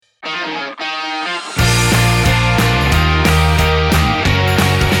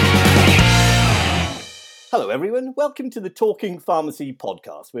Hello everyone, welcome to the Talking Pharmacy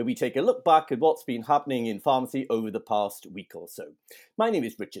podcast, where we take a look back at what's been happening in pharmacy over the past week or so. My name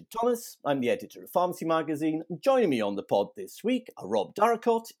is Richard Thomas, I'm the editor of Pharmacy Magazine, and joining me on the pod this week are Rob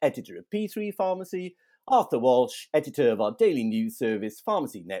Darracott, editor of P3 Pharmacy, Arthur Walsh, editor of our daily news service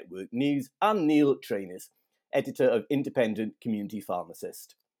Pharmacy Network News, and Neil Trainis, editor of Independent Community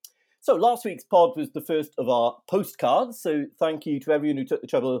Pharmacist. So last week's pod was the first of our postcards, so thank you to everyone who took the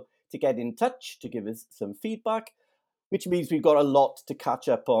trouble to get in touch, to give us some feedback, which means we've got a lot to catch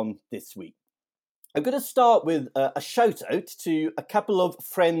up on this week. I'm going to start with a shout out to a couple of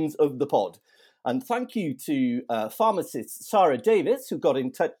friends of the pod. And thank you to pharmacist Sarah Davis, who got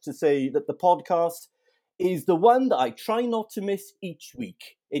in touch to say that the podcast is the one that I try not to miss each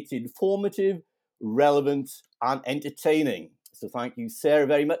week. It's informative, relevant, and entertaining. So thank you, Sarah,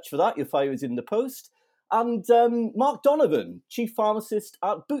 very much for that. Your file is in the post. And Mark Donovan, chief pharmacist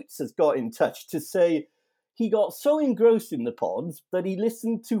at Boots, has got in touch to say he got so engrossed in the pods that he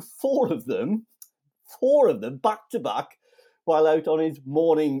listened to four of them back to back while out on his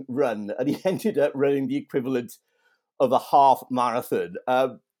morning run. And he ended up running the equivalent of a half marathon.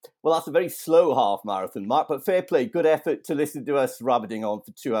 Well, that's a very slow half marathon, Mark, but fair play. Good effort to listen to us rabbiting on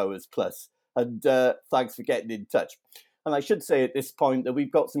for 2 hours plus. And thanks for getting in touch. And I should say at this point that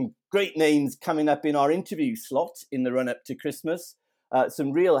we've got some great names coming up in our interview slot in the run-up to Christmas.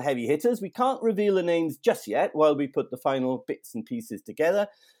 Some real heavy hitters. We can't reveal the names just yet while we put the final bits and pieces together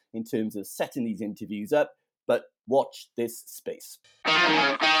in terms of setting these interviews up, but watch this space. So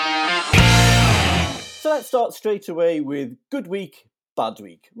let's start straight away with good week, bad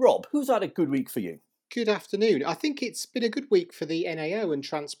week. Rob, who's had a good week for you? Good afternoon. I think it's been a good week for the NAO and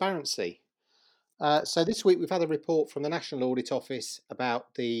transparency. So this week we've had a report from the National Audit Office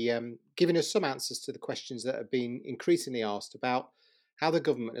about giving us some answers to the questions that have been increasingly asked about how the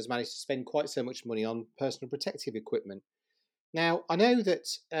government has managed to spend quite so much money on personal protective equipment. Now, I know that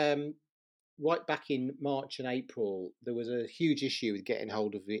right back in March and April, there was a huge issue with getting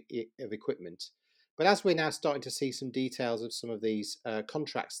hold of equipment. But as we're now starting to see some details of some of these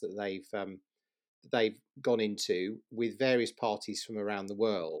contracts that they've gone into with various parties from around the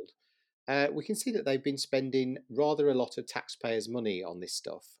world, we can see that they've been spending rather a lot of taxpayers' money on this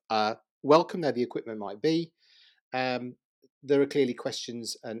stuff. Welcome though the equipment might be, there are clearly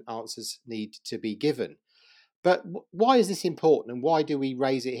questions and answers need to be given. But why is this important and why do we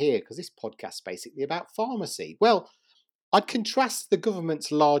raise it here? Because this podcast is basically about pharmacy. Well, I'd contrast the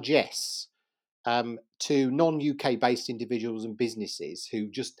government's largesse to non-UK based individuals and businesses who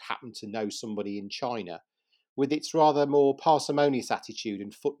just happen to know somebody in China, with its rather more parsimonious attitude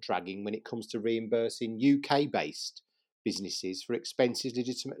and foot dragging when it comes to reimbursing UK-based businesses for expenses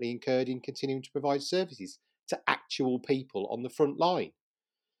legitimately incurred in continuing to provide services to actual people on the front line.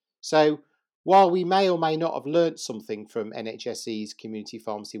 So while we may or may not have learnt something from NHSE's community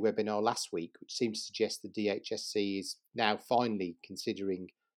pharmacy webinar last week, which seems to suggest the DHSC is now finally considering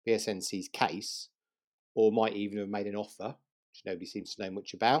BSNC's case, or might even have made an offer, which nobody seems to know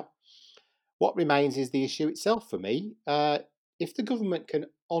much about, what remains is the issue itself for me. If the government can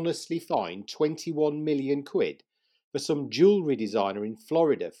honestly find 21 million quid for some jewellery designer in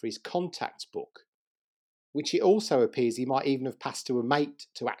Florida for his contacts book, which it also appears he might even have passed to a mate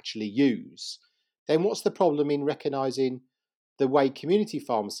to actually use, then what's the problem in recognising the way community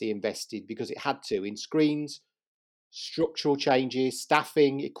pharmacy invested, because it had to, in screens, structural changes,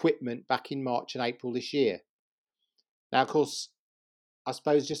 staffing, equipment back in March and April this year? Now, of course, I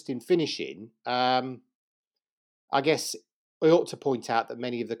suppose just in finishing, I guess I ought to point out that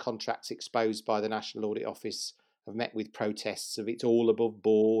many of the contracts exposed by the National Audit Office have met with protests of it's all above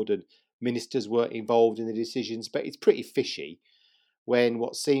board and ministers weren't involved in the decisions, but it's pretty fishy when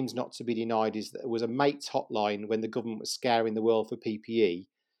what seems not to be denied is that there was a mates hotline when the government was scouring the world for PPE,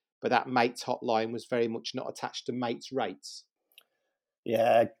 but that mates hotline was very much not attached to mates rates.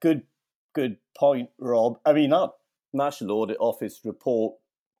 Yeah, good point, Rob. I mean, that National Audit Office report,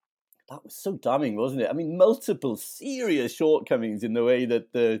 that was so damning, wasn't it? I mean, multiple serious shortcomings in the way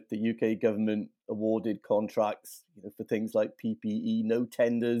that the UK government awarded contracts, for things like PPE, no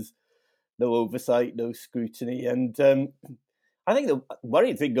tenders, no oversight, no scrutiny. And I think the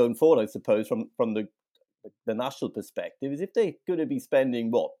worrying thing going forward, I suppose, from the national perspective, is if they're going to be spending,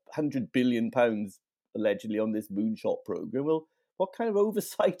 £100 billion allegedly on this moonshot program, well, what kind of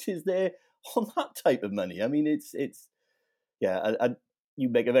oversight is there on that type of money? I mean, it's and you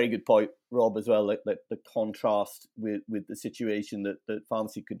make a very good point, Rob, as well, like the contrast with the situation that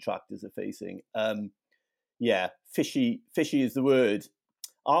pharmacy contractors are facing. Fishy is the word.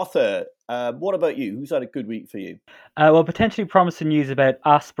 Arthur, what about you? Who's had a good week for you? Well, potentially promising news about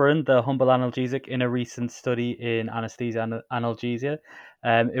aspirin, the humble analgesic, in a recent study in anesthesia and analgesia.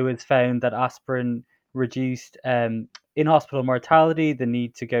 It was found that aspirin reduced in-hospital mortality, the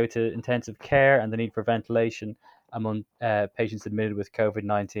need to go to intensive care, and the need for ventilation among patients admitted with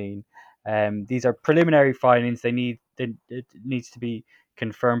COVID-19. These are preliminary findings. It needs to be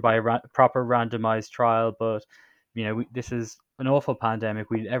confirmed by a proper randomized trial, but this is an awful pandemic.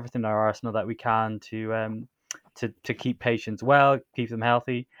 We need everything in our arsenal that we can to keep patients well, keep them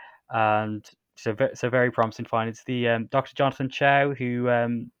healthy, and so very promising findings. The Dr. Jonathan Chow, who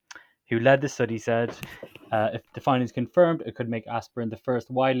led the study, said if the findings confirmed, it could make aspirin the first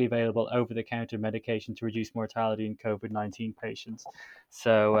widely available over-the-counter medication to reduce mortality in COVID-19 patients.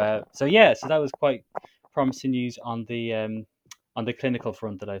 So that was quite promising news on the clinical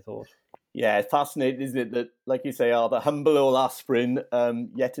front that I thought. Yeah, it's fascinating, isn't it, that, like you say, the humble old aspirin,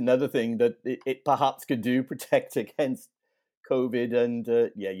 yet another thing that it perhaps could do, protect against COVID. And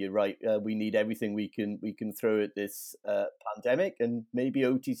you're right. We need everything we can throw at this pandemic, and maybe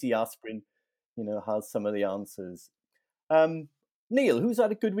OTC aspirin, has some of the answers. Neil, who's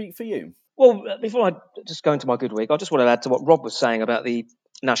had a good week for you? Well, before I just go into my good week, I just want to add to what Rob was saying about the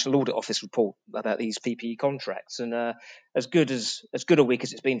National Audit Office report about these PPE contracts, and as good a week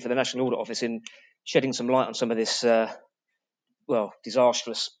as it's been for the National Audit Office in shedding some light on some of this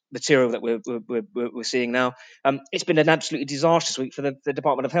disastrous material that we're seeing now. It's been an absolutely disastrous week for the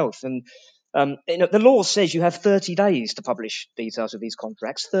Department of Health, and the law says you have 30 days to publish details of these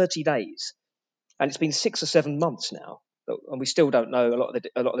contracts. 30 days, and it's been 6 or 7 months now, and we still don't know a lot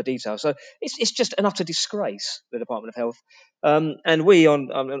of the details. So it's just an utter disgrace, the Department of Health. And we on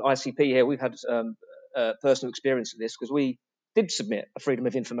ICP here, we've had personal experience of this, because we did submit a Freedom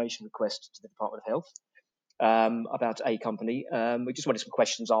of Information request to the Department of Health about a company. We just wanted some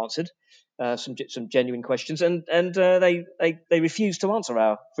questions answered, some genuine questions, and they refused to answer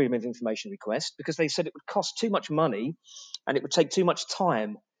our Freedom of Information request because they said it would cost too much money and it would take too much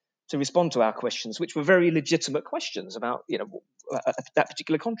time to respond to our questions, which were very legitimate questions about that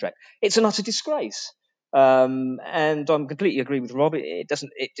particular contract. It's an utter disgrace, and I'm completely agree with Rob. It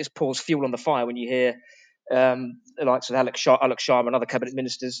just pours fuel on the fire when you hear the likes of Alex Sharma and other cabinet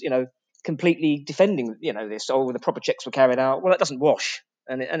ministers, completely defending this. The proper checks were carried out. Well, that doesn't wash,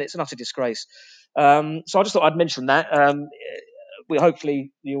 and it's an utter disgrace. So I just thought I'd mention that. We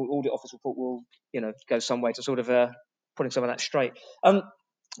hopefully the audit office report will go some way to sort of putting some of that straight.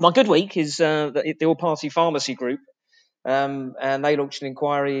 My good week is the All Party Pharmacy Group, and they launched an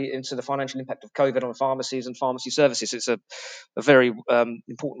inquiry into the financial impact of COVID on pharmacies and pharmacy services. It's a very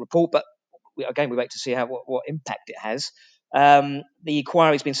important report, but we wait to see what impact it has. The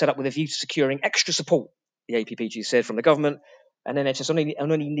inquiry has been set up with a view to securing extra support, the APPG said, from the government, and NHS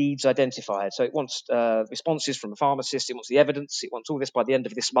only needs identified. So it wants responses from the pharmacist, it wants the evidence, it wants all this by the end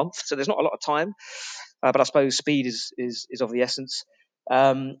of this month. So there's not a lot of time, but I suppose speed is of the essence.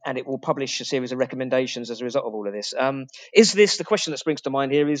 And it will publish a series of recommendations as a result of all of this. Is this the question that springs to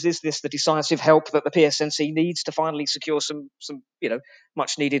mind here? Is this the decisive help that the PSNC needs to finally secure some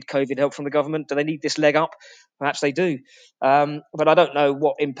much needed COVID help from the government? Do they need this leg up? Perhaps they do, but I don't know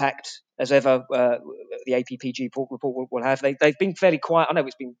what impact as ever the APPG report will have. They've been fairly quiet. I know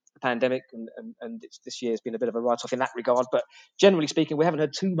it's been a pandemic, and this year has been a bit of a write-off in that regard. But generally speaking, we haven't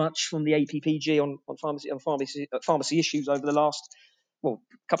heard too much from the APPG on pharmacy issues over the last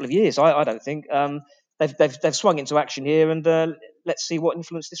couple of years. I don't think they've swung into action here, and let's see what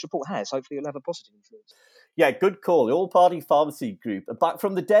influence this report has. Hopefully, it'll have a positive influence. Yeah, good call. The All Party Pharmacy Group are back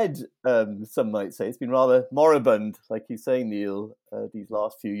from the dead. Some might say it's been rather moribund, like you say, Neil, these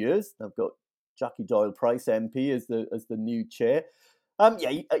last few years. I've got Jackie Doyle-Price MP as the new chair.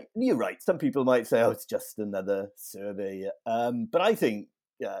 You're right. Some people might say, it's just another survey, but I think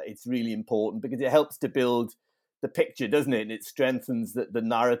it's really important because it helps to build the picture, doesn't it? And it strengthens the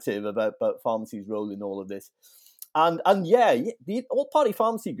narrative about pharmacy's role in all of this. And the All Party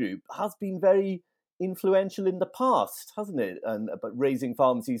Pharmacy Group has been very influential in the past, hasn't it? And about raising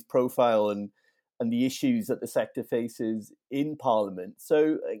pharmacy's profile and the issues that the sector faces in Parliament.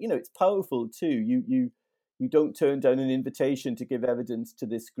 So it's powerful too. You don't turn down an invitation to give evidence to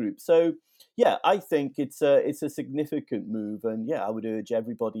this group. So I think it's a significant move, and I would urge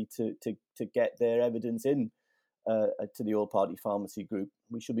everybody to get their evidence in to the All Party Pharmacy Group.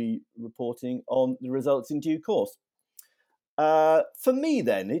 We shall be reporting on the results in due course. For me,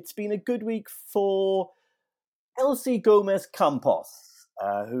 then, it's been a good week for Elsie Gomez Campos,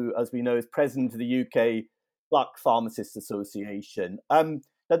 who, as we know, is president of the UK Black Pharmacists Association.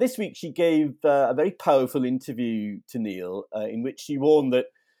 Now, this week she gave a very powerful interview to Neil, in which she warned that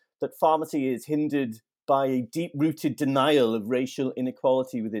that pharmacy is hindered by a deep-rooted denial of racial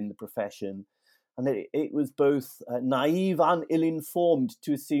inequality within the profession. And it was both naive and ill-informed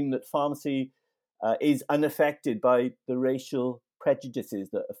to assume that pharmacy is unaffected by the racial prejudices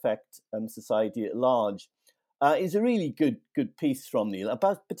that affect society at large. It's a really good piece from Neil.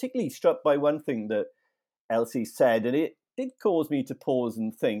 I'm particularly struck by one thing that Elsie said, and it did cause me to pause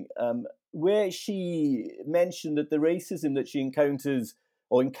and think, where she mentioned that the racism that she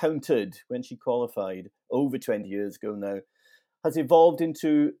encountered when she qualified over 20 years ago now has evolved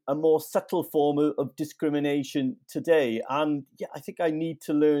into a more subtle form of discrimination today. And yeah, I think I need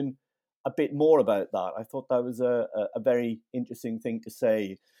to learn a bit more about that. I thought that was a very interesting thing to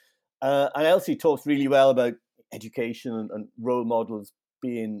say. And Elsie talks really well about education and role models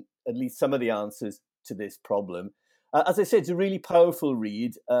being at least some of the answers to this problem. As I said, it's a really powerful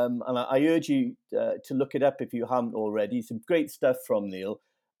read, and I urge you to look it up if you haven't already. Some great stuff from Neil.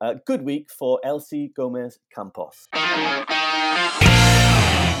 Good week for Elsie Gomez Campos.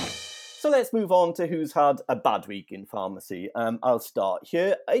 So let's move on to who's had a bad week in pharmacy. I'll start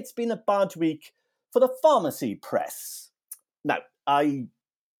here. It's been a bad week for the pharmacy press. Now, I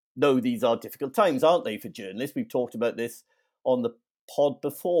know these are difficult times, aren't they, for journalists? We've talked about this on the pod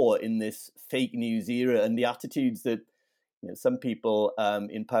before in this fake news era, and the attitudes that some people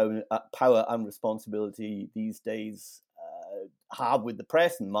in power and responsibility these days have with the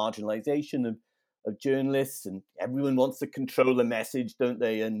press, and marginalisation of journalists, and everyone wants to control the message, don't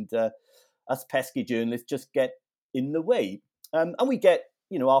they? And us pesky journalists just get in the way, and we get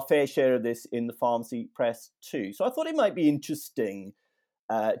our fair share of this in the pharmacy press too. So I thought it might be interesting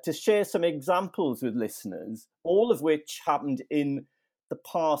to share some examples with listeners, all of which happened in the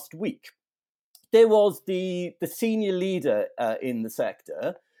past week. There was the senior leader in the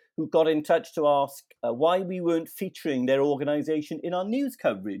sector who got in touch to ask why we weren't featuring their organisation in our news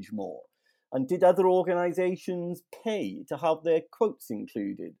coverage more. And did other organisations pay to have their quotes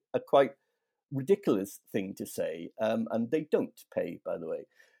included? A quite ridiculous thing to say, and they don't pay, by the way.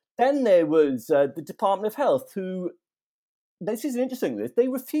 Then there was the Department of Health, who, this is interesting, they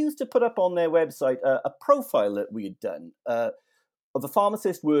refused to put up on their website a profile that we had done of a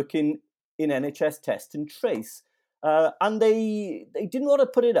pharmacist working in NHS Test and Trace. And they didn't want to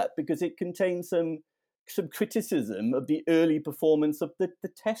put it up because it contained some criticism of the early performance of the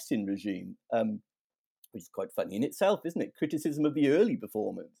testing regime, which is quite funny in itself, isn't it? Criticism of the early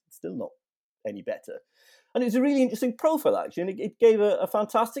performance. It's still not any better. And it was a really interesting profile, actually, and it gave a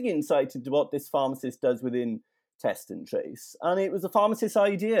fantastic insight into what this pharmacist does within Test and Trace. And it was the pharmacist's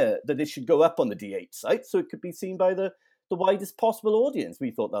idea that it should go up on the D8 site so it could be seen by the widest possible audience.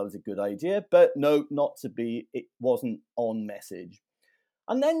 We thought that was a good idea, but no, not to be. It wasn't on message.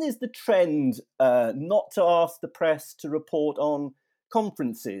 And then there's the trend not to ask the press to report on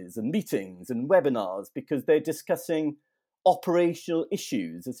conferences and meetings and webinars because they're discussing operational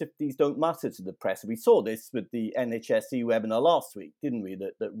issues as if these don't matter to the press. We saw this with the NHSE webinar last week, didn't we,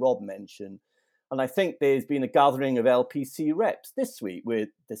 that Rob mentioned. And I think there's been a gathering of LPC reps this week where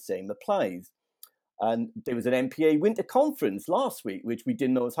the same applies. And there was an MPA winter conference last week, which we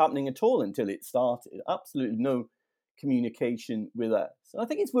didn't know was happening at all until it started. Absolutely no communication with us. And I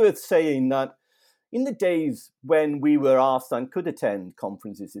think it's worth saying that in the days when we were asked and could attend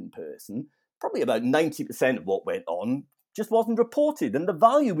conferences in person, probably about 90% of what went on just wasn't reported. And the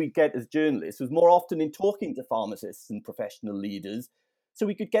value we get as journalists was more often in talking to pharmacists and professional leaders so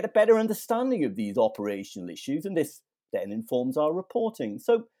we could get a better understanding of these operational issues. And this then informs our reporting.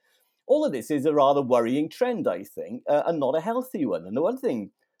 So all of this is a rather worrying trend, I think, and not a healthy one. And the one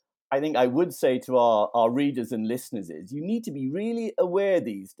thing I think I would say to our readers and listeners is you need to be really aware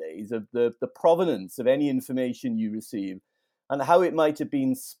these days of the provenance of any information you receive and how it might have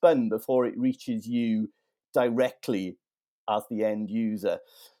been spun before it reaches you directly as the end user.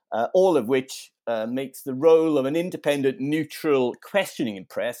 All of which makes the role of an independent, neutral, questioning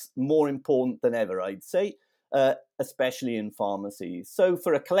press more important than ever, I'd say. Especially in pharmacy. So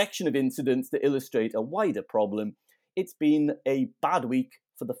for a collection of incidents that illustrate a wider problem, it's been a bad week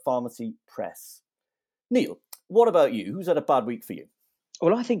for the pharmacy press. Neil, what about you? Who's had a bad week for you?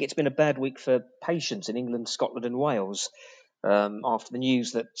 Well, I think it's been a bad week for patients in England, Scotland and Wales after the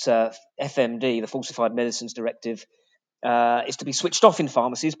news that FMD, the Falsified Medicines Directive, is to be switched off in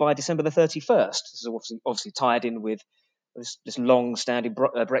pharmacies by December the 31st. This is obviously tied in with this long-standing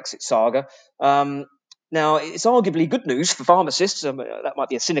Brexit saga. Now, it's arguably good news for pharmacists. That might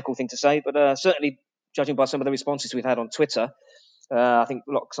be a cynical thing to say, but certainly, judging by some of the responses we've had on Twitter, I think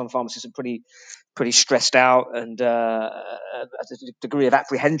some pharmacists are pretty stressed out and a degree of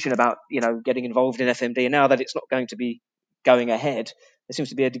apprehension about getting involved in FMD. And now that it's not going to be going ahead, there seems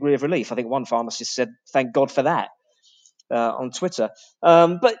to be a degree of relief. I think one pharmacist said, "Thank God for that." On Twitter,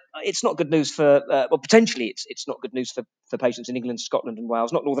 but it's not good news for. Well, potentially, it's not good news for patients in England, Scotland, and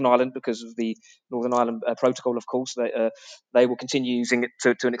Wales. Not Northern Ireland because of the Northern Ireland protocol, of course. They will continue using it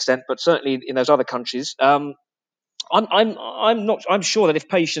to an extent, but certainly in those other countries, I'm sure that if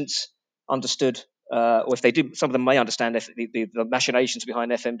patients understood. Or if they do, some of them may understand the machinations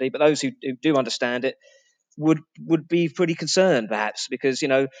behind FMD, but those who do understand it would be pretty concerned, perhaps, because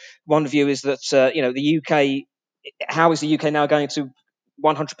one view is that the UK. How is the UK now going to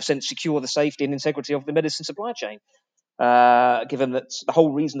 100% secure the safety and integrity of the medicine supply chain? Given that the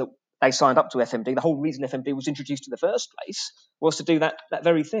whole reason that they signed up to FMD, the whole reason FMD was introduced in the first place, was to do that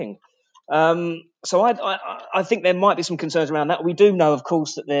very thing. So I think there might be some concerns around that. We do know, of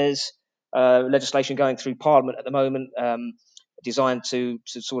course, that there's legislation going through Parliament at the moment designed to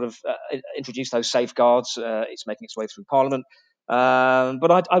sort of introduce those safeguards. It's making its way through Parliament.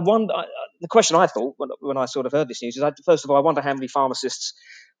 But I wonder, the question I thought when I sort of heard this news is, first of all, I wonder how many pharmacists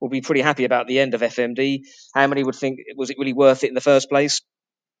will be pretty happy about the end of FMD. How many would think, was it really worth it in the first place?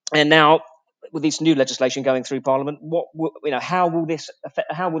 And now, with this new legislation going through Parliament, how will this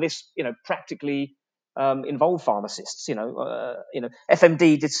affect, practically involve pharmacists?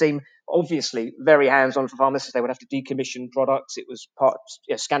 FMD did seem obviously very hands-on for pharmacists. They would have to decommission products. It was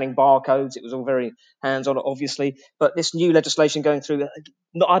scanning barcodes. It was all very hands-on, obviously. But this new legislation going through,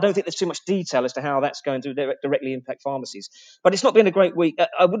 I don't think there's too much detail as to how that's going to directly impact pharmacies. But it's not been a great week.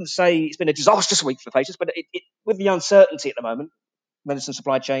 I wouldn't say it's been a disastrous week for patients, but with the uncertainty at the moment, medicine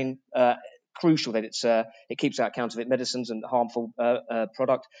supply chain, crucial that it keeps out counterfeit medicines and harmful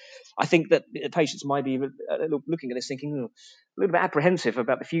product. I think that patients might be looking at this thinking a little bit apprehensive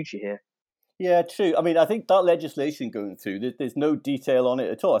about the future here. Yeah, true. I mean, I think that legislation going through, there's no detail on it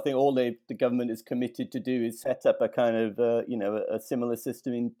at all. I think all the government is committed to do is set up a kind of, a similar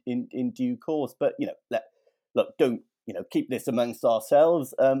system in due course. But, look, don't, keep this amongst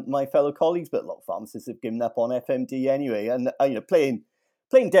ourselves, my fellow colleagues. But a lot of pharmacists have given up on FMD anyway. And, playing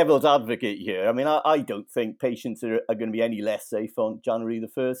devil's advocate here, I mean, I don't think patients are going to be any less safe on January the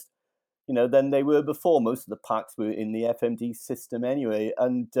 1st. Than they were before. Most of the packs were in the FMD system anyway.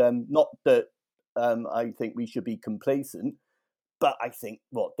 And not that I think we should be complacent, but I think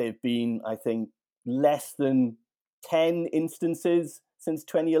there've been, less than 10 instances since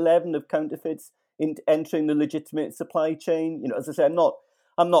 2011 of counterfeits entering the legitimate supply chain. As I say,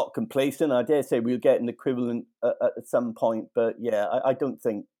 I'm not complacent. I dare say we'll get an equivalent at some point. But yeah, I don't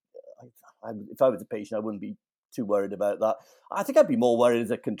think, if I was a patient, I wouldn't be too worried about that. I think I'd be more worried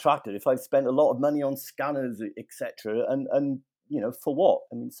as a contractor if I spent a lot of money on scanners, etc. And for what?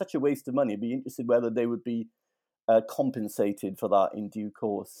 I mean, such a waste of money. I'd be interested whether they would be compensated for that in due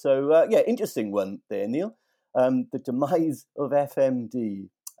course. So interesting one there, Neil. The demise of FMD.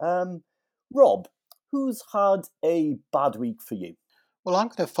 Rob, who's had a bad week for you? Well, I'm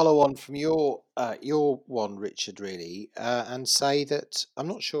going to follow on from your one, Richard, really, and say that I'm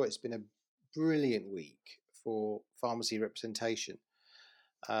not sure it's been a brilliant week for pharmacy representation.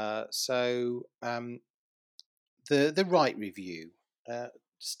 The Wright Review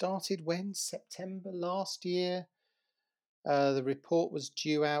started when? September last year. The report was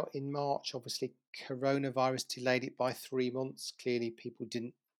due out in March. Obviously, coronavirus delayed it by 3 months. Clearly, people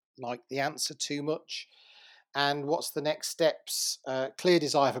didn't like the answer too much. And what's the next steps? Clear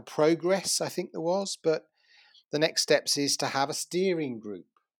desire for progress, I think there was, but the next steps is to have a steering group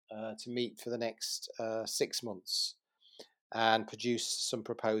to meet for the next 6 months and produce some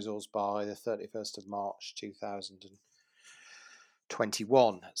proposals by the 31st of March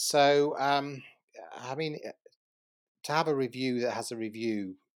 2021. So, to have a review that has a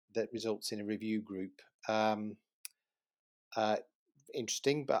review that results in a review group,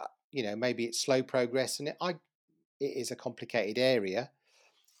 interesting, but maybe it's slow progress, and it is a complicated area.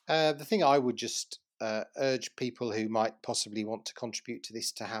 The thing I would just urge people who might possibly want to contribute to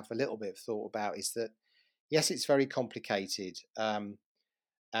this to have a little bit of thought about is that, yes, it's very complicated.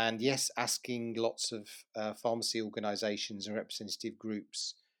 And yes, asking lots of pharmacy organisations and representative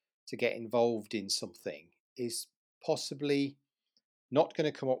groups to get involved in something is possibly not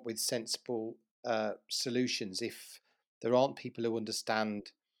going to come up with sensible solutions if there aren't people who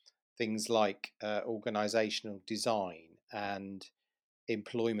understand things like organisational design and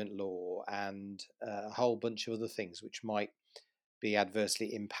employment law and a whole bunch of other things which might be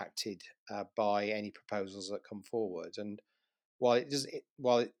adversely impacted by any proposals that come forward. And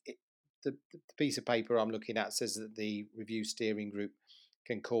the piece of paper I'm looking at says that the review steering group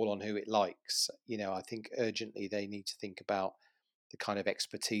can call on who it likes, I think urgently they need to think about the kind of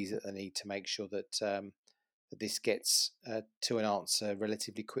expertise that they need to make sure that that this gets to an answer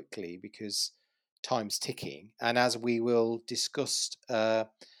relatively quickly, because time's ticking. And as we will discuss,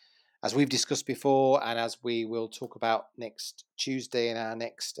 as we've discussed before, and as we will talk about next Tuesday in our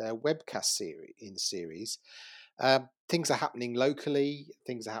next webcast series, things are happening locally,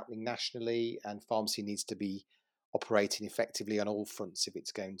 things are happening nationally, and pharmacy needs to be operating effectively on all fronts if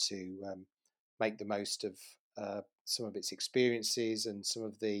it's going to make the most of some of its experiences and some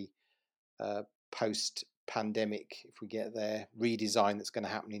of the post-pandemic, if we get there, redesign that's going to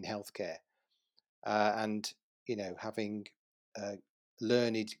happen in healthcare. And, having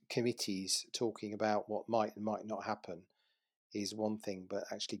learned committees talking about what might and might not happen is one thing, but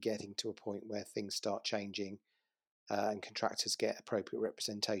actually getting to a point where things start changing and contractors get appropriate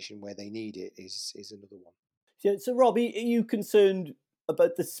representation where they need it is another one. Yeah, so Robbie, are you concerned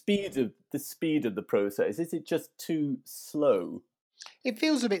about the speed of the process? Is it just too slow? It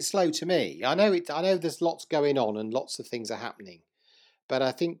feels a bit slow to me. I know there's lots going on and lots of things are happening, but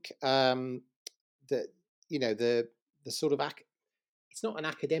I think that the sort of it's not an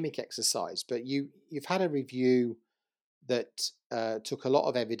academic exercise, but you've had a review that took a lot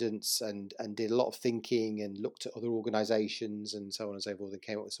of evidence and did a lot of thinking and looked at other organisations and so on and so forth and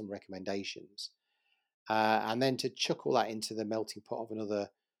came up with some recommendations. And then to chuck all that into the melting pot of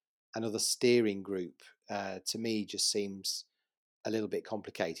another steering group, to me just seems a little bit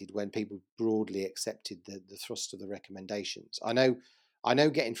complicated when people broadly accepted the thrust of the recommendations. I know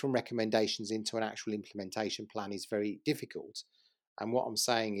getting from recommendations into an actual implementation plan is very difficult. And what I'm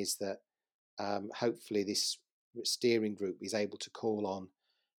saying is that hopefully this steering group is able to call on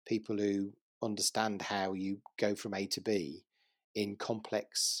people who understand how you go from A to B in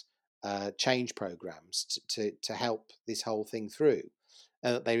complex change programs to help this whole thing through,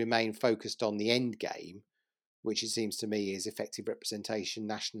 and that they remain focused on the end game, which it seems to me is effective representation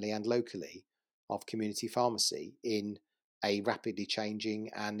nationally and locally of community pharmacy in a rapidly changing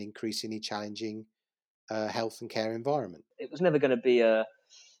and increasingly challenging health and care environment. It was never going to be a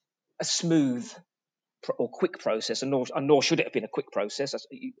smooth or quick process, and nor should it have been a quick process.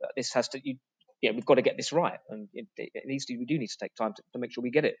 This has to, we've got to get this right, and we do need to take time to make sure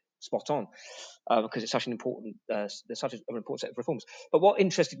we get it spot on, because it's such an important, there's such an important set of reforms. But what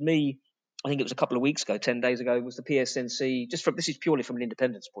interested me, I think it was a couple of weeks ago, 10 days ago, was the PSNC. This is purely from an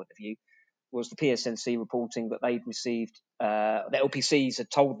independence point of view. Was the PSNC reporting that they'd received, the LPCs had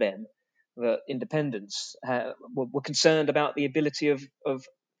told them that independents were concerned about the ability of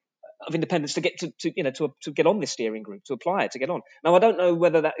independents to get to get on this steering group, to apply it, to get on. Now, I don't know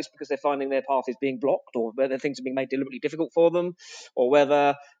whether that is because they're finding their path is being blocked, or whether things are being made deliberately difficult for them, or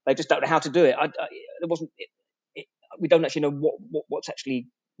whether they just don't know how to do it. We don't actually know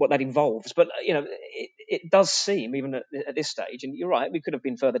what that involves, but it does seem, even at this stage, and you're right, we could have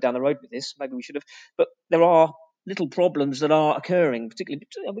been further down the road with this. Maybe we should have, but there are little problems that are occurring, particularly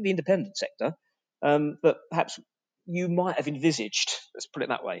with the independent sector, that perhaps you might have envisaged. Let's put it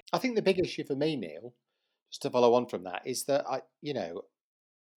that way. I think the big issue for me, Neil, just to follow on from that, is that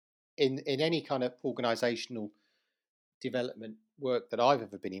in any kind of organisational development work that I've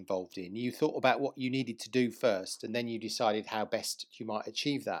ever been involved in, you thought about what you needed to do first, and then you decided how best you might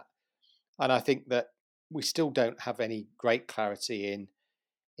achieve that. And I think that we still don't have any great clarity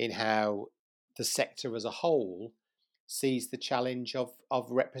in how the sector as a whole sees the challenge of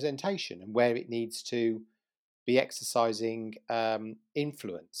representation and where it needs to be exercising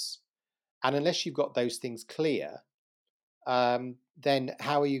influence. And unless you've got those things clear, then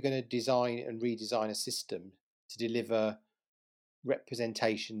how are you going to design and redesign a system to deliver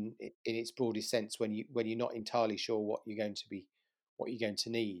representation in its broadest sense when you're not entirely sure what you're going to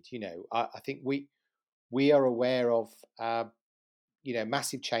need? I think we are aware of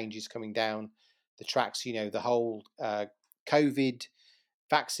massive changes coming down the tracks. The whole COVID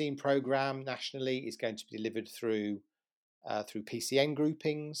vaccine program nationally is going to be delivered through PCN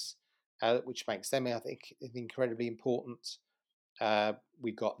groupings, which makes them, I think, incredibly important.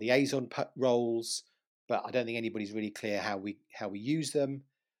 We've got liaison roles, but I don't think anybody's really clear how we use them,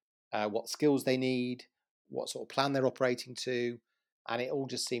 what skills they need, what sort of plan they're operating to, and it all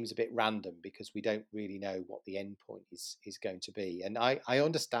just seems a bit random because we don't really know what the end point is going to be. And I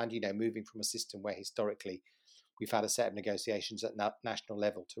understand, moving from a system where historically we've had a set of negotiations at national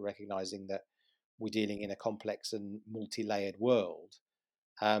level to recognising that we're dealing in a complex and multi-layered world.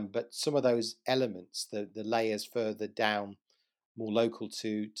 But some of those elements, the layers further down, more local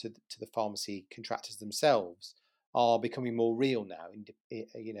to the pharmacy contractors themselves, are becoming more real now.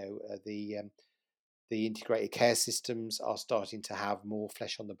 The integrated care systems are starting to have more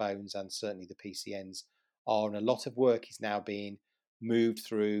flesh on the bones, and certainly the PCNs are. And a lot of work is now being moved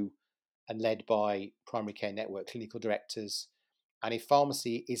through and led by primary care network clinical directors. And if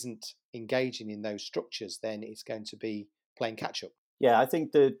pharmacy isn't engaging in those structures, then it's going to be playing catch up. Yeah, I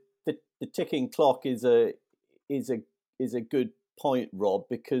think the ticking clock is a good point, Rob,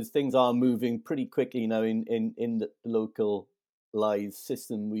 because things are moving pretty quickly now in the localized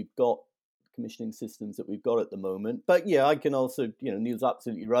system we've got, commissioning systems that we've got at the moment. But yeah, I can also, Neil's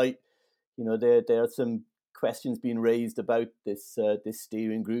absolutely right. There are some questions being raised about this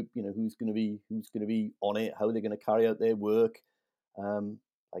steering group. Who's going to be on it, how they're going to carry out their work.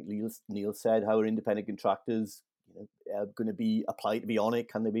 Like Neil said, how are independent contractors going to be applied to be on it?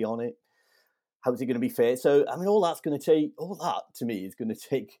 Can they be on it? How is it going to be fair? So, I mean, all that to me is going to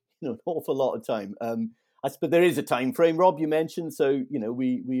take an awful lot of time. But there is a time frame, Rob, you mentioned. So,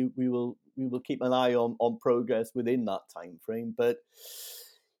 we will keep an eye on progress within that time frame. But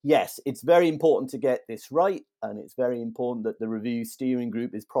yes, it's very important to get this right, and it's very important that the review steering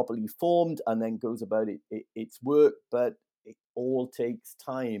group is properly formed and then goes about its work. But it all takes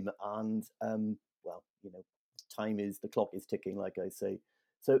time, and the clock is ticking, like I say.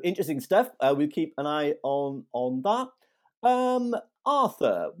 So interesting stuff. We'll keep an eye on that.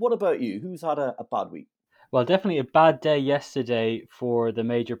 Arthur, what about you? Who's had a bad week? Well, definitely a bad day yesterday for the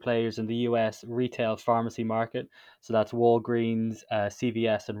major players in the US retail pharmacy market. So that's Walgreens,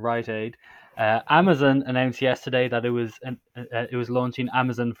 CVS, and Rite Aid. Amazon announced yesterday that it was launching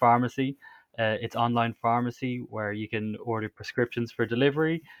Amazon Pharmacy, its online pharmacy where you can order prescriptions for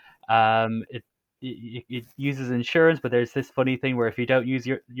delivery. It uses insurance, but there's this funny thing where if you don't use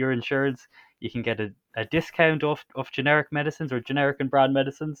your insurance, you can get a discount off generic medicines or generic and brand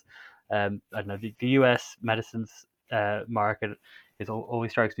medicines. I don't know, the US medicines market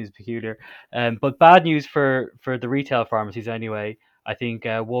always strikes me as peculiar. But bad news for the retail pharmacies anyway. I think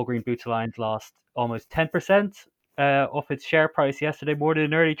Walgreens Boots Alliance lost almost 10% off its share price yesterday, more than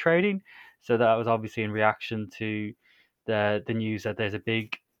in early trading. So that was obviously in reaction to the news that there's a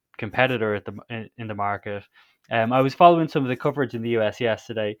big competitor in the market. I was following some of the coverage in the US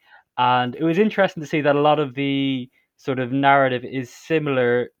yesterday, and it was interesting to see that a lot of the sort of narrative is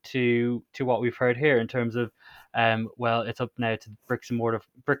similar to what we've heard here in terms of it's up now to brick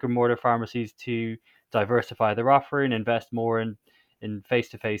and mortar pharmacies to diversify their offering, invest more in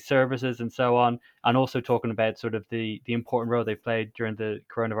face-to-face services and so on, and also talking about sort of the important role they played during the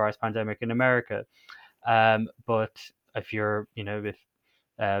coronavirus pandemic in America. But if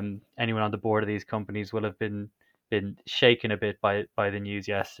anyone on the board of these companies will have been shaken a bit by the news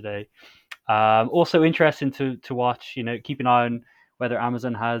yesterday. Also interesting to watch. Keep an eye on whether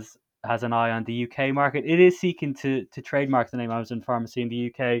Amazon has an eye on the UK market. It is seeking to trademark the name Amazon Pharmacy in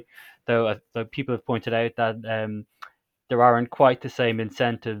the UK, though people have pointed out that there aren't quite the same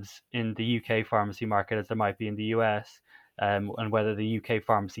incentives in the UK pharmacy market as there might be in the US, and whether the UK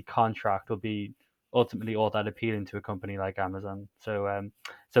pharmacy contract will be ultimately all that appealing to a company like Amazon. So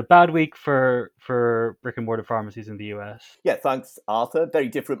bad week for brick and mortar pharmacies in the US. Yeah, thanks, Arthur. Very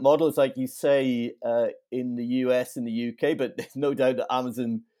different models, like you say, in the US and the UK, but there's no doubt that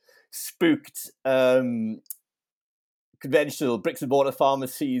Amazon spooked conventional bricks and mortar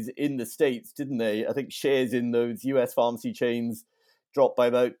pharmacies in the States, didn't they? I think shares in those US pharmacy chains dropped by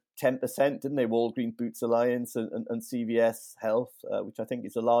about 10%, didn't they? Walgreens Boots Alliance and CVS Health, which I think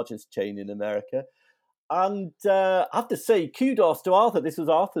is the largest chain in America. And I have to say, kudos to Arthur. This was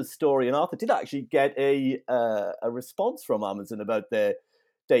Arthur's story, and Arthur did actually get a response from Amazon about their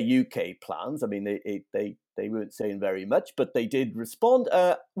UK plans. I mean, they weren't saying very much, but they did respond,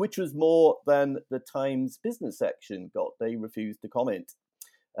 which was more than the Times business section got. They refused to comment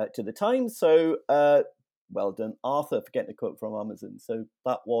to the Times. So well done, Arthur, for getting a quote from Amazon. So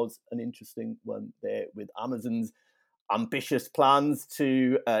that was an interesting one there with Amazon's ambitious plans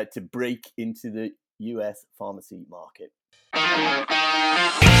to break into the US pharmacy market.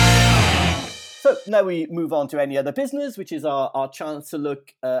 So now we move on to any other business, which is our chance to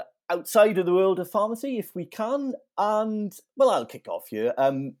look outside of the world of pharmacy, if we can. And, well, I'll kick off here.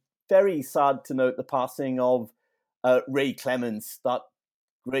 Very sad to note the passing of Ray Clemence, that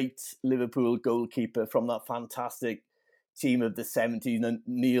great Liverpool goalkeeper from that fantastic team of the 70s. And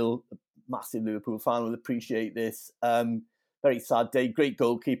Neil, massive Liverpool fan, will appreciate this. Very sad day. Great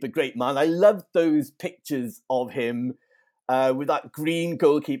goalkeeper, great man. I loved those pictures of him with that green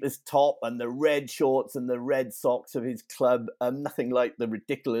goalkeeper's top and the red shorts and the red socks of his club. Nothing like the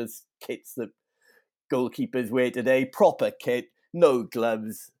ridiculous kits that goalkeepers wear today. Proper kit, no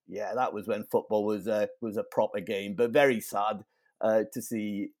gloves. Yeah, that was when football was a proper game. But very sad to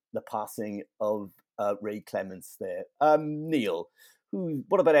see the passing of Ray Clemence there. Neil,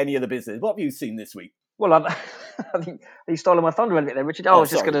 what about any other business? What have you seen this week? Well, I think you stole my thunder a bit there, Richard. I Oh, was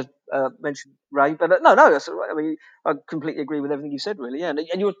just sorry. going to mention Ray, but no, that's all right. I mean, I completely agree with everything you said, really. Yeah, and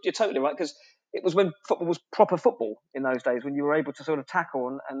you're totally right, because it was when football was proper football in those days, when you were able to sort of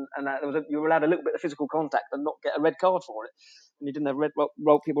tackle and you were allowed a little bit of physical contact and not get a red card for it, and you didn't have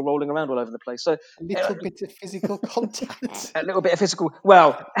people rolling around all over the place. So A little bit of physical contact. a little bit of physical.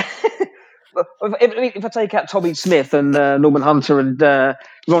 Well, if I take out Tommy Smith and Norman Hunter and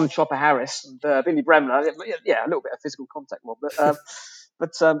Ron Chopper Harris and Billy Bremner, yeah, a little bit of physical contact, Rob.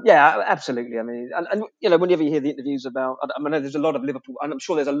 But yeah, absolutely. I mean, and whenever you hear the interviews about, I know there's a lot of Liverpool, and I'm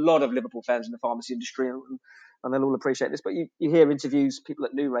sure there's a lot of Liverpool fans in the pharmacy industry, and they'll all appreciate this. But you hear interviews, people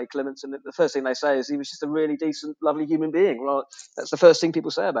that knew Ray Clements, and the first thing they say is he was just a really decent, lovely human being. Well, that's the first thing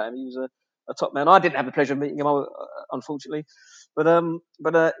people say about him. He was a top man. I didn't have the pleasure of meeting him, unfortunately,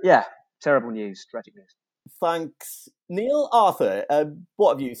 but yeah, terrible news, tragic news. Thanks, Neil. Arthur,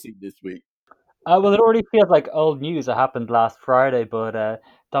 what have you seen this week? Well, it already feels like old news. It happened last Friday, but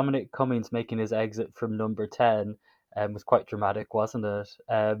Dominic Cummings making his exit from number 10 was quite dramatic, wasn't it?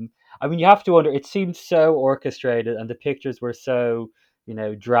 I mean, you have to wonder, it seemed so orchestrated and the pictures were so,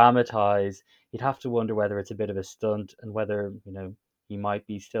 dramatized. You'd have to wonder whether it's a bit of a stunt and whether, he might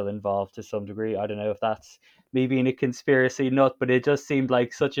be still involved to some degree. I don't know if that's me being a conspiracy nut, but it just seemed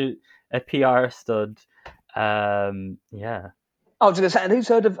like such a PR stunt. Yeah. I was going to say, and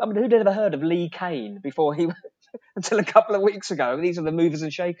who'd ever heard of Lee Kane before he until a couple of weeks ago? These are the movers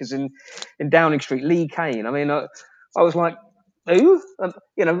and shakers in Downing Street. Lee Kane. I mean, I was like, who? And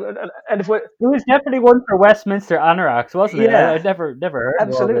if we're It was definitely one for Westminster Anoraks, wasn't it? Yeah. I'd never heard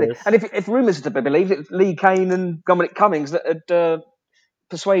absolutely. of this. And if rumours are to be believed, it's Lee Kane and Dominic Cummings that had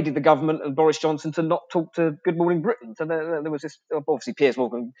persuaded the government and Boris Johnson to not talk to Good Morning Britain. So there was this. Obviously, Piers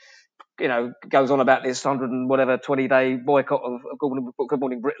Morgan, goes on about this 20-day boycott of Good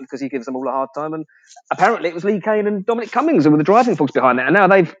Morning Britain because he gives them all a hard time. And apparently it was Lee Kane and Dominic Cummings who were the driving force behind it. And now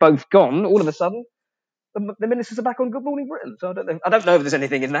they've both gone. All of a sudden, the ministers are back on Good Morning Britain. So I don't know if there's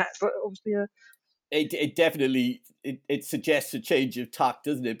anything in that, but obviously, It definitely it suggests a change of tack,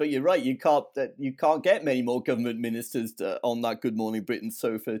 doesn't it? But you're right, you can't get many more government ministers on that Good Morning Britain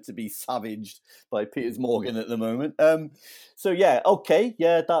sofa to be savaged by Piers Morgan at the moment. So yeah, okay,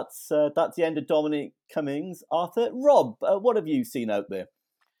 yeah, that's the end of Dominic Cummings. Arthur, Rob, what have you seen out there?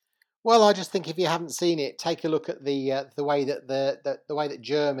 Well, I just think if you haven't seen it, take a look at the way that the way that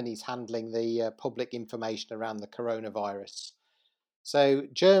Germany's handling the public information around the coronavirus. So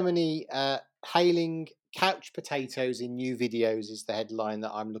Germany hailing couch potatoes in new videos is the headline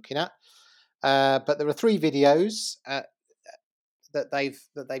that I'm looking at. But there are 3 videos that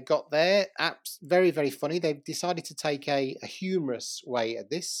they've got there. Apps very, very funny. They've decided to take a humorous way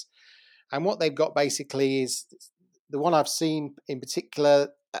at this, and what they've got basically is the one I've seen in particular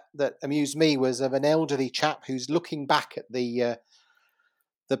that amused me was of an elderly chap who's looking back at the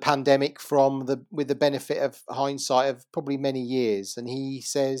pandemic with the benefit of hindsight of probably many years, and he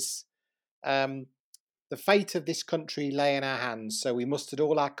says, the fate of this country lay in our hands, so we mustered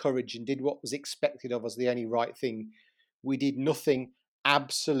all our courage and did what was expected of us, the only right thing. We did nothing,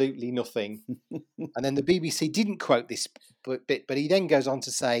 absolutely nothing. And then the BBC didn't quote this bit, but he then goes on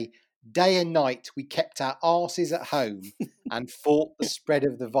to say, day and night we kept our arses at home and fought the spread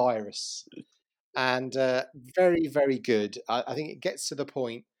of the virus. And very, very good. I think it gets to the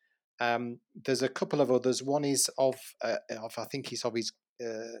point. There's a couple of others. One is of I think he's of his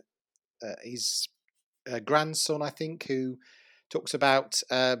grandson, I think, who talks about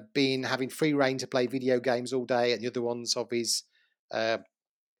having free reign to play video games all day, and the other one's of his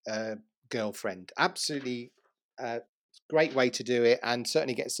girlfriend. Absolutely great way to do it, and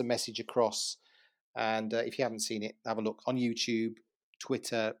certainly gets the message across. And if you haven't seen it, have a look on YouTube,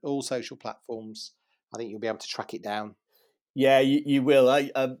 Twitter, all social platforms. I think you'll be able to track it down. Yeah, you will.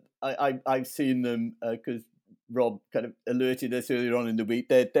 I've seen them because Rob kind of alerted us earlier on in the week.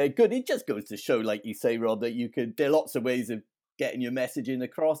 They're good. It just goes to show, like you say, Rob, that there are lots of ways of getting your messaging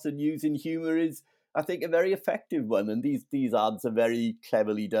across, and using humour is, I think, a very effective one. And these ads are very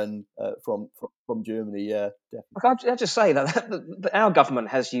cleverly done from Germany. Yeah, definitely. I just say that our government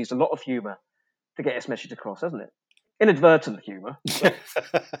has used a lot of humour to get its message across, hasn't it? Inadvertent humour.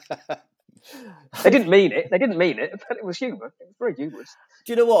 They didn't mean it, but it was humour. It was very humorous.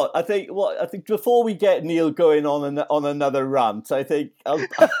 Do you know what? I think before we get Neil going on another rant, I think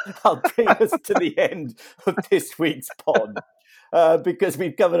I'll bring us to the end of this week's pod. Because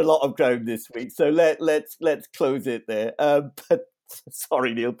we've covered a lot of ground this week, so let's close it there. But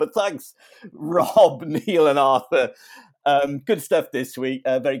sorry, Neil, but thanks, Rob, Neil, and Arthur. Good stuff this week.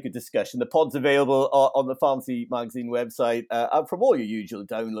 Very good discussion. The pod's available on the Pharmacy Magazine website and from all your usual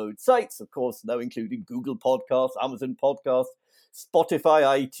download sites, of course, now including Google Podcasts, Amazon Podcasts, Spotify,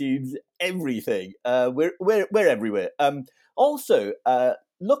 iTunes, everything. We're everywhere. Also,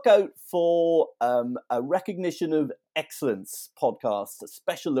 look out for a Recognition of Excellence podcast, a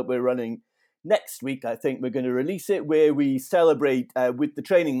special that we're running next week. I think we're going to release it, where we celebrate with the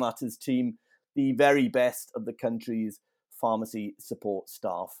Training Matters team the very best of the country's pharmacy support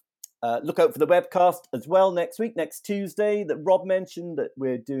staff. Look out for the webcast as well next week, next Tuesday, that Rob mentioned that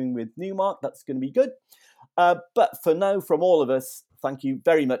we're doing with Newmark. That's going to be good. But for now, from all of us, thank you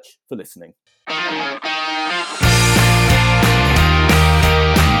very much for listening.